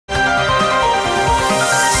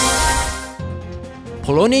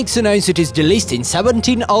Poloniex announced it is delisting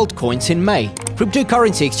 17 altcoins in May.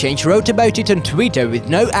 Cryptocurrency exchange wrote about it on Twitter with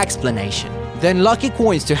no explanation. The unlucky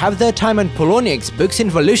coins to have their time on Poloniex books in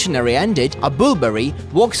Volutionary ended are Bulberry,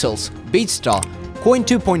 Voxels, Beatstar, Coin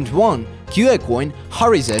 2.1, QAcoin,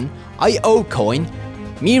 Horizon, IOcoin,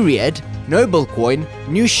 Myriad, Noblecoin,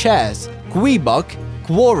 New Shares, Quibuck,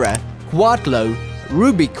 Quora, Quatlo,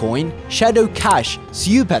 Rubycoin, Shadow Cash,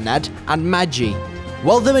 Supernet, and Magi.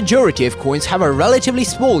 While the majority of coins have a relatively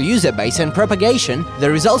small user base and propagation, the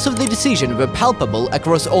results of the decision were palpable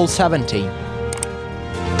across all 17.